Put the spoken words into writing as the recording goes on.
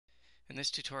In this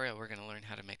tutorial, we're going to learn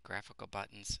how to make graphical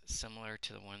buttons similar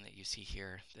to the one that you see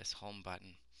here, this home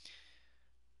button.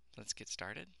 Let's get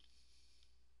started.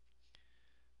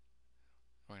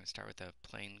 We're going to start with a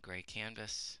plain gray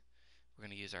canvas. We're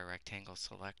going to use our rectangle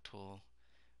select tool.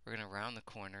 We're going to round the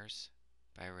corners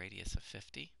by a radius of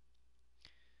 50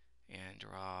 and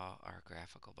draw our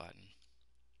graphical button.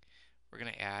 We're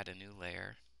going to add a new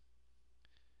layer,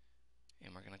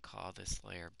 and we're going to call this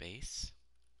layer base.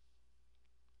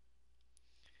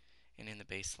 And in the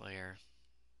base layer,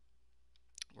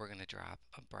 we're going to drop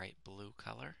a bright blue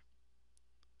color.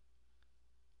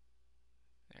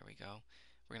 There we go.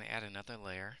 We're going to add another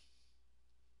layer.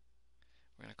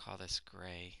 We're going to call this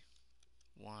gray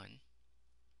 1.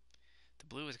 The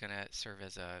blue is going to serve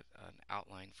as an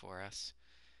outline for us.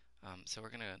 So we're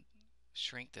going to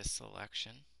shrink this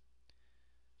selection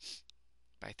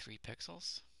by 3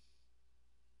 pixels.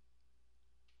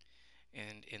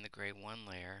 And in the gray 1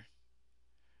 layer,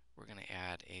 we're going to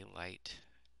add a light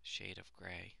shade of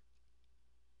gray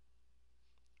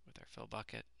with our fill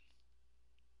bucket.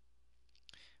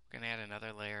 We're going to add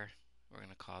another layer. We're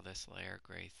going to call this layer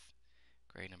gray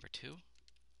number 2.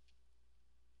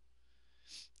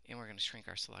 And we're going to shrink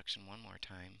our selection one more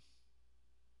time,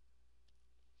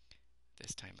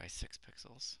 this time by 6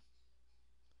 pixels.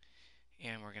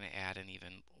 And we're going to add an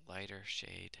even lighter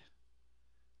shade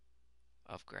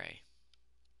of gray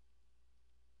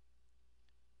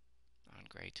on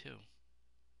gray 2.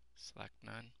 Select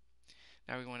none.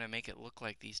 Now we want to make it look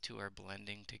like these two are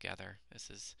blending together. This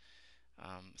is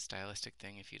a stylistic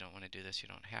thing. If you don't want to do this, you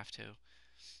don't have to.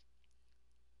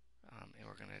 And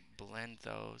we're going to blend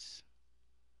those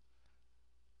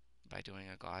by doing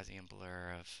a Gaussian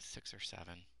blur of 6 or 7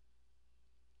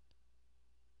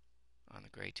 on the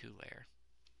gray 2 layer.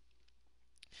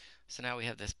 So now we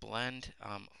have this blend.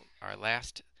 Our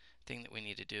last thing that we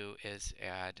need to do is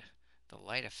add the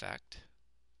light effect.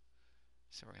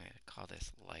 So we're going to call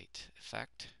this light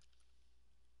effect.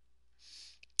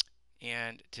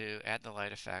 And to add the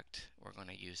light effect, we're going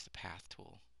to use the path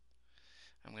tool.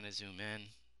 I'm going to zoom in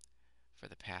for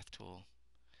the path tool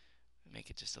and make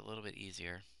it just a little bit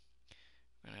easier.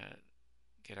 We're going to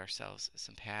get ourselves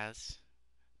some path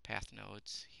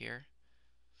nodes here.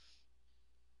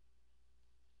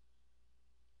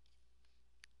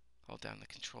 Hold down the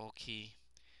control key.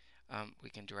 We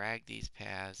can drag these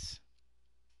paths.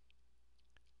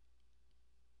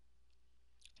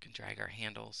 We can drag our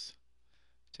handles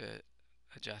to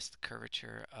adjust the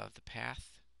curvature of the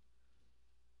path,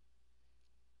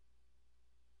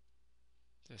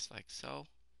 just like so.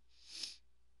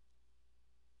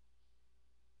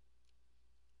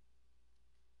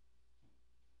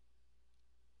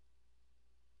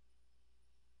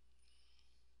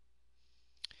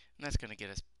 And that's going to get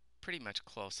us pretty much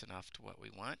close enough to what we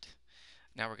want.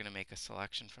 Now we're going to make a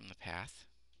selection from the path.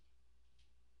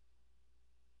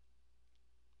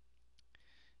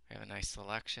 We have a nice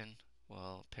selection.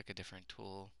 We'll pick a different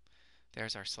tool.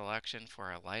 There's our selection for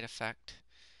our light effect.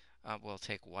 We'll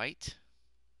take white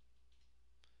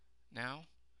now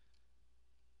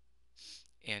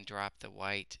and drop the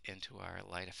white into our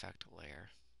light effect layer.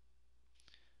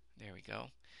 There we go.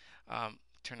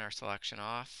 Turn our selection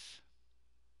off.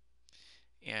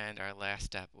 And our last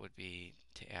step would be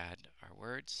to add our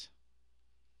words.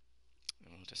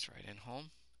 And we'll just write in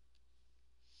home.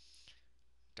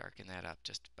 Darken that up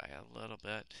just by a little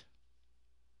bit.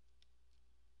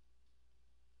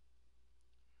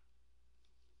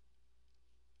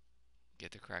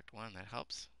 Get the correct one, that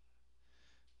helps.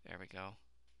 There we go.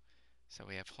 So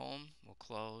we have home, we'll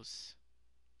close.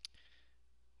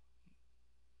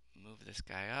 Move this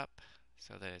guy up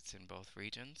so that it's in both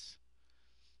regions.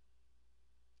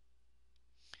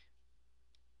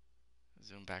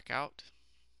 Zoom back out.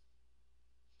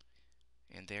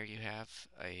 And there you have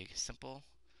a simple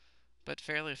but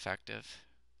fairly effective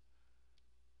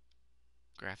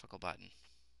graphical button.